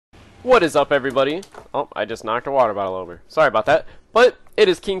What is up, everybody? Oh, I just knocked a water bottle over. Sorry about that. But it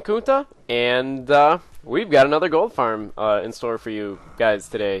is King Kunta, and we've got another gold farm in store for you guys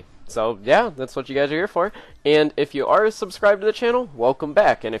today. So, yeah, that's what you guys are here for. And if you are subscribed to the channel, welcome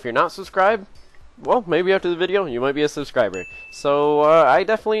back. And if you're not subscribed, well, maybe after the video, you might be a subscriber. So, I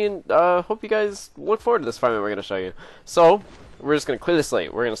definitely hope you guys look forward to this farm that we're going to show you. So, we're just going to clear the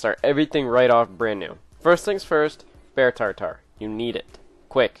slate. We're going to start everything right off brand new. First things first, bear tartar. You need it.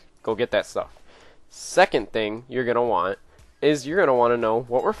 Quick. Go get that stuff. Second thing you're going to want is you're going to want to know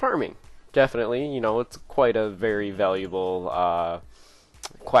what we're farming. Definitely, you know, it's quite a very valuable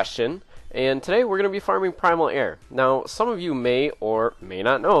question. And today we're going to be farming primal air. Now, some of you may or may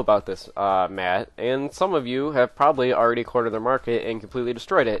not know about this, Matt, and some of you have probably already cornered the market and completely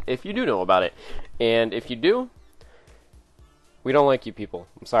destroyed it, if you do know about it. And if you do, we don't like you people.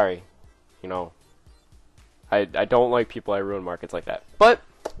 I'm sorry. You know, I don't like people that ruin markets like that. But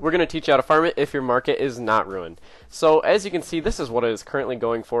we're going to teach you how to farm it if your market is not ruined. So as you can see, this is what it is currently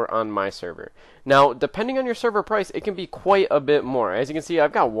going for on my server. Now, depending on your server price, it can be quite a bit more. As you can see,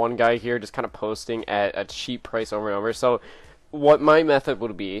 I've got one guy here just kind of posting at a cheap price over and over. So what my method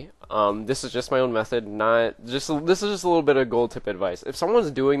would be, this is just my own method, this is just a little bit of gold tip advice. If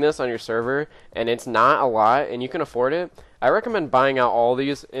someone's doing this on your server and it's not a lot and you can afford it, I recommend buying out all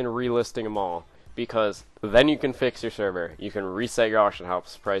these and relisting them all. Because then you can fix your server. You can reset your auction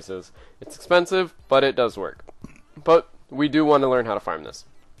house prices. It's expensive, but it does work. But we do want to learn how to farm this.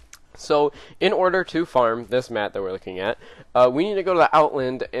 So in order to farm this mat that we're looking at, we need to go to the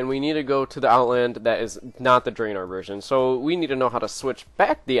Outland, and we need to go to the Outland that is not the Draenor version. So we need to know how to switch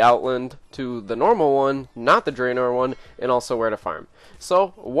back the Outland to the normal one, not the Draenor one, and also where to farm.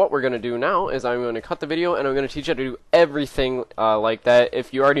 So what we're going to do now is I'm going to cut the video, and I'm going to teach you how to do everything like that.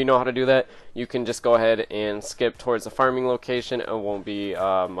 If you already know how to do that, you can just go ahead and skip towards the farming location. It won't be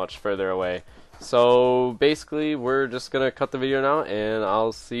much further away. So basically, we're just going to cut the video now, and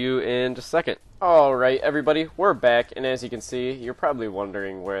I'll see you in just a second. Alright, everybody, we're back, and as you can see, you're probably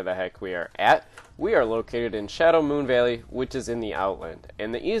wondering where the heck we are at. We are located in Shadow Moon Valley, which is in the Outland.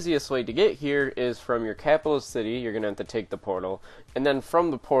 And the easiest way to get here is from your capital city. You're going to have to take the portal. And then from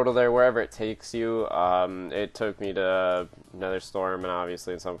the portal there, wherever it takes you, it took me to Netherstorm, and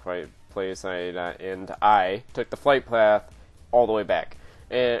obviously in some place, and I took the flight path all the way back.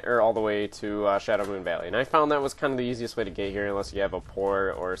 Or all the way to Shadow Moon Valley. And I found that was kind of the easiest way to get here unless you have a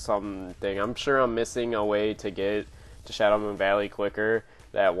port or something. I'm sure I'm missing a way to get to Shadow Moon Valley quicker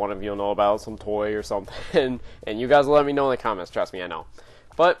that one of you will know about, some toy or something. And you guys will let me know in the comments, trust me, I know.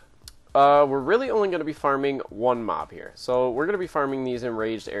 But we're really only going to be farming one mob here. So we're going to be farming these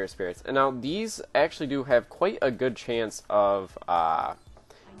enraged air spirits. And now these actually do have quite a good chance of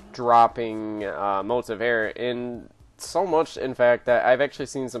dropping motes of air in so much, in fact, that I've actually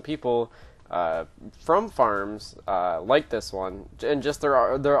seen some people from farms like this one, and just their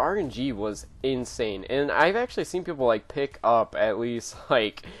RNG was insane. And I've actually seen people like pick up at least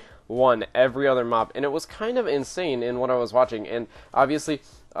like one every other mob, and it was kind of insane in what I was watching. And obviously,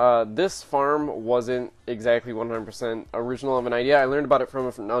 this farm wasn't exactly 100% original of an idea. I learned about it from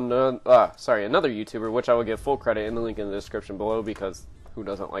another YouTuber, which I will give full credit in the link in the description below, because who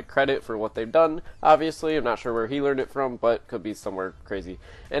doesn't like credit for what they've done? Obviously, I'm not sure where he learned it from, but could be somewhere crazy.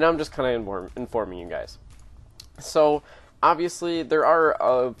 And I'm just kind of informing you guys. So, obviously, there are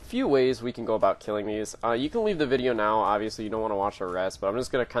a few ways we can go about killing these. You can leave the video now. Obviously, you don't want to watch the rest, but I'm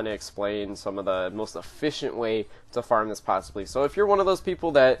just going to kind of explain some of the most efficient way to farm this possibly. So, if you're one of those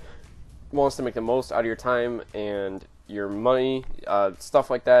people that wants to make the most out of your time and your money, stuff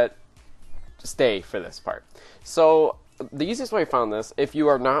like that, stay for this part. So, the easiest way I found this, if you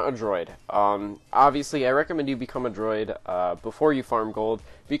are not a droid, obviously I recommend you become a droid before you farm gold,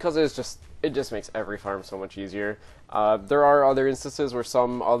 because it just makes every farm so much easier. There are other instances where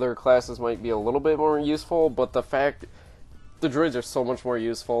some other classes might be a little bit more useful, but the droids are so much more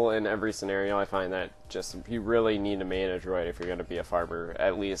useful in every scenario. I find that just you really need to main a droid if you're going to be a farmer,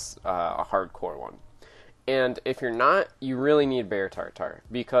 at least a hardcore one. And if you're not, you really need bear tartar,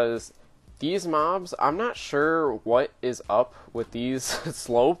 because these mobs, I'm not sure what is up with these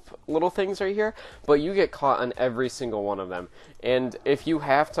slope little things right here, but you get caught on every single one of them. And if you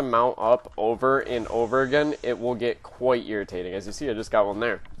have to mount up over and over again, it will get quite irritating. As you see, I just got one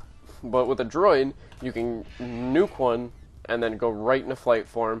there. But with a droid, you can nuke one and then go right into flight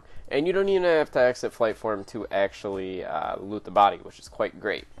form, and you don't even have to exit flight form to actually loot the body, which is quite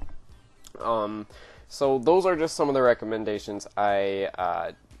great. So those are just some of the recommendations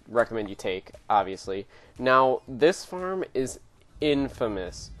I recommend you take, obviously. Now, this farm is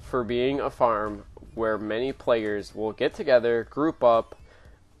infamous for being a farm where many players will get together, group up,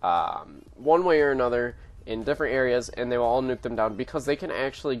 one way or another in different areas, and they will all nuke them down because they can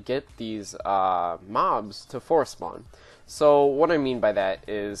actually get these mobs to force spawn. So what I mean by that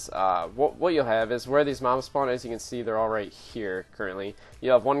is what you'll have is where these mobs spawn. As you can see, they're all right here currently.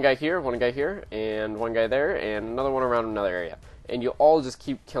 You have one guy here, and one guy there, and another one around another area, and you all just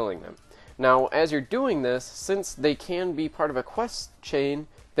keep killing them. Now, as you're doing this, since they can be part of a quest chain,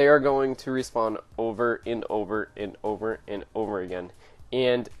 they are going to respawn over and over and over and over again.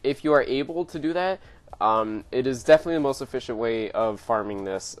 And if you are able to do that, it is definitely the most efficient way of farming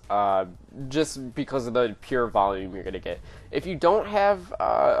this, just because of the pure volume you're going to get. If you don't have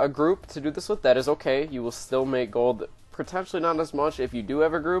a group to do this with, that is okay. You will still make gold, potentially not as much if you do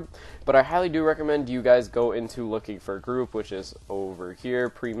have a group, but I highly do recommend you guys go into looking for a group, which is over here,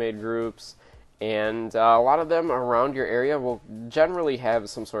 pre-made groups. And a lot of them around your area will generally have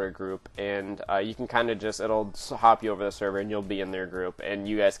some sort of group, and you can kind of just, it'll hop you over the server and you'll be in their group, and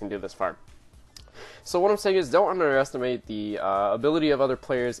you guys can do this farm. So what I'm saying is, don't underestimate the ability of other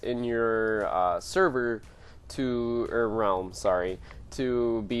players in your server to, or realm, sorry,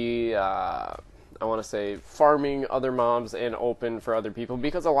 to be, I want to say, farming other mobs and open for other people,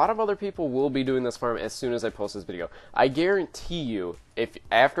 because a lot of other people will be doing this farm as soon as I post this video. I guarantee you, if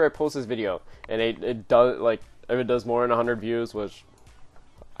after I post this video, and it does, like, if it does more than 100 views, which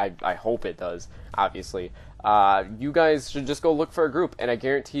I hope it does, obviously, you guys should just go look for a group, and I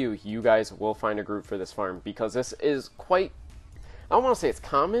guarantee you, you guys will find a group for this farm, because this is quite, I don't want to say it's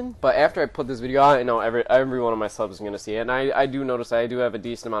common, but after I put this video out, I know every one of my subs is going to see it, and I do notice I do have a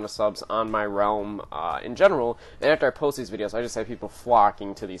decent amount of subs on my realm in general, and after I post these videos, I just have people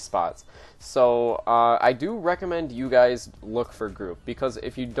flocking to these spots. So I do recommend you guys look for group, because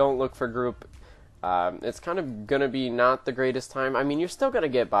if you don't look for group, it's kind of going to be not the greatest time. I mean, you're still going to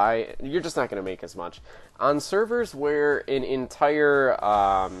get by, you're just not going to make as much. On servers where an entire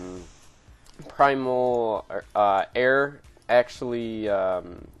primal air actually,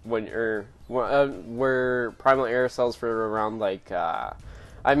 where primal air sells for around, like, I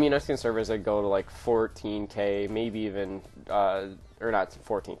mean, I've seen servers that go to like 14k, maybe even, or not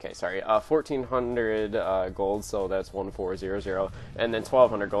 14k, sorry, 1400 gold, so that's 1400, and then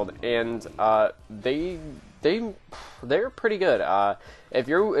 1200 gold, and they're pretty good.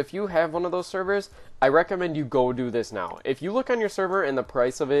 If you have one of those servers, I recommend you go do this now. If you look on your server and the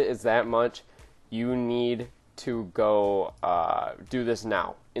price of it is that much, you need to go do this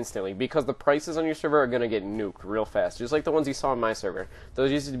now, instantly, because the prices on your server are going to get nuked real fast, just like the ones you saw on my server.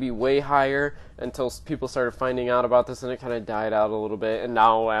 Those used to be way higher until people started finding out about this, and it kind of died out a little bit, and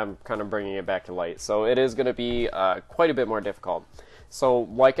now I'm kind of bringing it back to light. So it is going to be quite a bit more difficult. So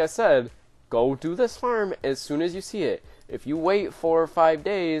like I said, go do this farm as soon as you see it. If you wait 4 or 5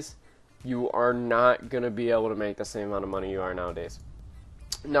 days, you are not going to be able to make the same amount of money you are nowadays.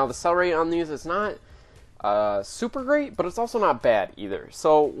 Now, the sell rate on these is not super great, but it's also not bad either.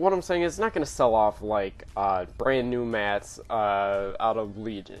 So what I'm saying is, it's not going to sell off like brand new mats out of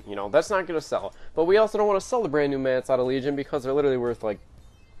Legion. You know, that's not going to sell. But we also don't want to sell the brand new mats out of Legion because they're literally worth like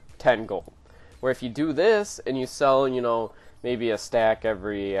 10 gold. Where if you do this and you sell, you know, maybe a stack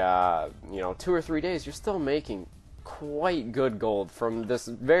every 2 or 3 days, you're still making quite good gold from this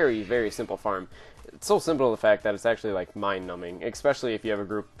very, very simple farm. It's so simple, the fact that it's actually like mind-numbing, especially if you have a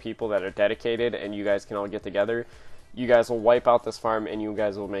group of people that are dedicated and you guys can all get together. You guys will wipe out this farm and you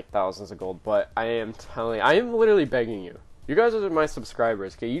guys will make thousands of gold. But I am telling you, I am literally begging you. You guys are my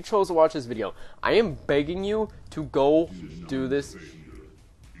subscribers, okay? You chose to watch this video. I am begging you to go do this.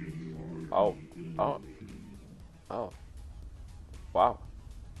 Oh. Wow.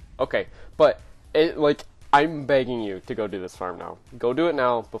 Okay, but I'm begging you to go do this farm now. Go do it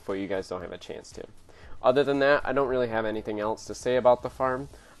now before you guys don't have a chance to. Other than that, I don't really have anything else to say about the farm.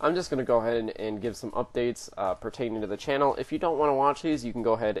 I'm just going to go ahead and give some updates pertaining to the channel. If you don't want to watch these, you can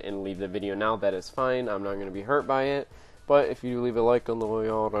go ahead and leave the video now. That is fine. I'm not going to be hurt by it. But if you leave a like on the way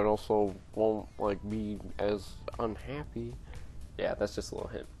out, I also won't be as unhappy. Yeah, that's just a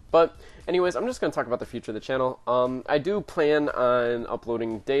little hint. But anyways, I'm just going to talk about the future of the channel. I do plan on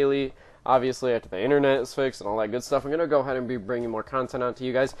uploading daily. Obviously, after the internet is fixed and all that good stuff, I'm going to go ahead and be bringing more content out to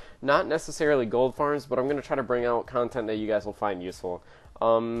you guys. Not necessarily gold farms, but I'm going to try to bring out content that you guys will find useful.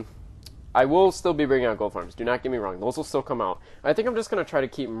 I will still be bringing out gold farms. Do not get me wrong. Those will still come out. I think I'm just going to try to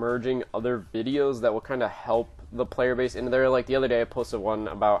keep merging other videos that will kind of help the player base into there. Like the other day, I posted one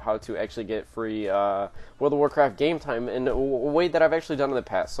about how to actually get free World of Warcraft game time in a way that I've actually done in the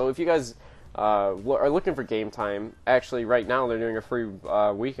past. So if you guys are looking for game time, actually right now they're doing a free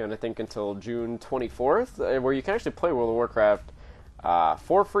weekend, I think until June 24th, where you can actually play World of Warcraft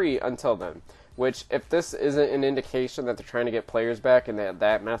for free until then. which if this isn't an indication that they're trying to get players back and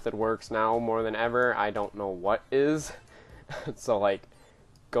that method works now more than ever, I don't know what is. So, like,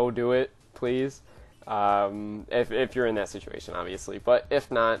 go do it, please. If you're in that situation, obviously. But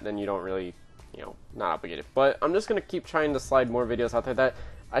if not, then you don't really, not obligated. But I'm just going to keep trying to slide more videos out there that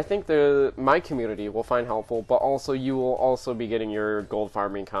I think my community will find helpful, but also you will also be getting your gold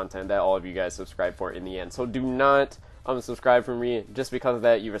farming content that all of you guys subscribe for in the end. So do not unsubscribe from me just because of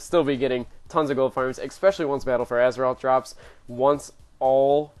that. You will still be getting tons of gold farms, especially once Battle for Azeroth drops. Once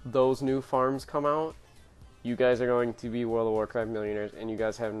all those new farms come out, you guys are going to be World of Warcraft millionaires, and you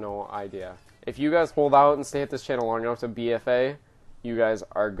guys have no idea. If you guys hold out and stay at this channel long enough to BFA, you guys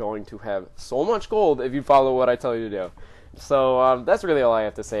are going to have so much gold if you follow what I tell you to do. So that's really all I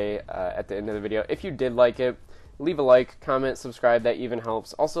have to say at the end of the video. If you did like it, leave a like, comment, subscribe, that even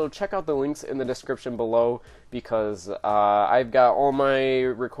helps. Also, check out the links in the description below because I've got all my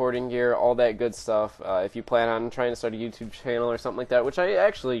recording gear, all that good stuff. If you plan on trying to start a YouTube channel or something like that, which I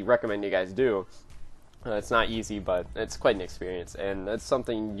actually recommend you guys do. It's not easy, but it's quite an experience, and it's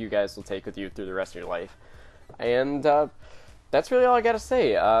something you guys will take with you through the rest of your life. And that's really all I gotta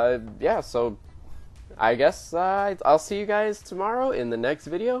say. Yeah, so I guess I'll see you guys tomorrow in the next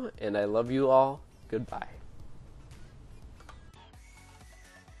video, and I love you all. Goodbye.